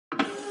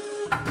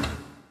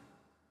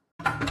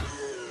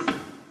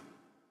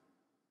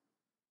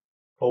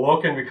Well,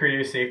 welcome to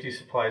Creative Safety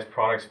Supply's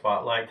Product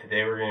Spotlight.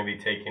 Today we're going to be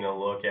taking a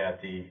look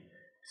at the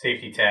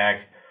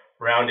SafetyTac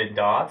Rounded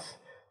Dots.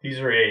 These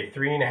are a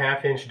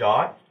 3.5-inch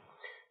dot.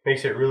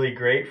 Makes it really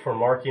great for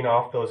marking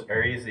off those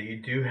areas that you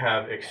do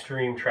have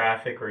extreme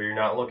traffic or you're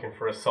not looking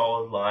for a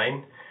solid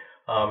line.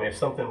 If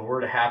something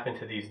were to happen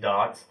to these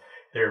dots,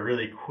 they're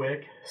really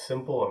quick,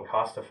 simple, and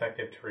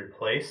cost-effective to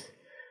replace.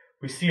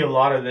 We see a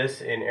lot of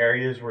this in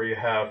areas where you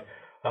have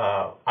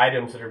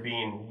items that are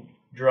being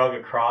drug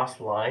across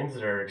lines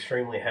that are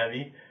extremely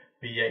heavy,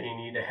 but yet you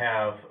need to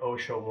have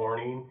OSHA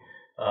warning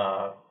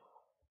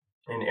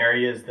in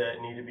areas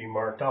that need to be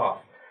marked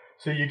off.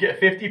 So you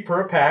get 50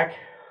 per pack.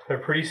 They're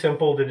pretty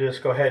simple to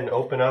just go ahead and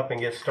open up and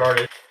get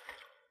started.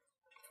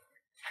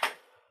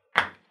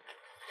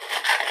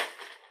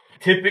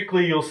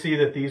 Typically you'll see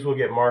that these will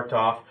get marked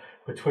off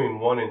between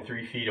 1 and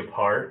 3 feet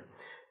apart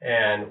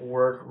and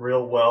work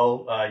real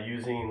well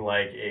using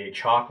like a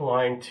chalk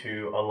line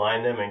to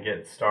align them and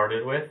get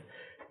started with.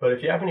 But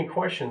if you have any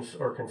questions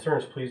or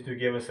concerns, please do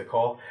give us a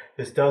call.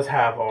 This does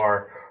have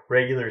our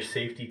regular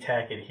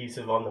SafetyTac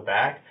adhesive on the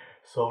back,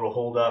 so it'll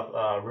hold up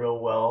real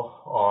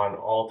well on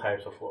all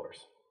types of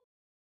floors.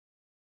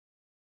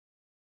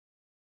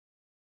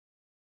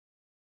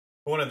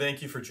 I want to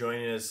thank you for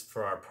joining us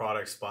for our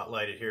product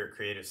spotlighted here at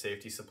Creative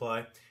Safety Supply.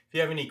 If you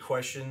have any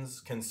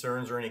questions,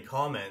 concerns, or any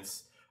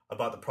comments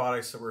about the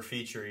products that we're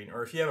featuring,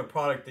 or if you have a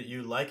product that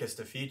you'd like us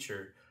to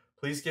feature,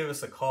 please give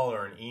us a call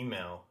or an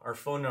email. Our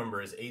phone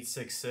number is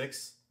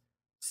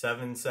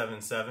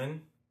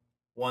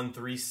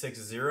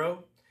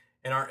 866-777-1360,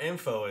 and our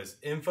info is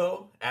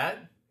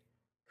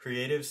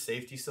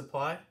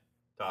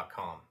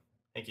info@creativesafetysupply.com.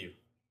 Thank you.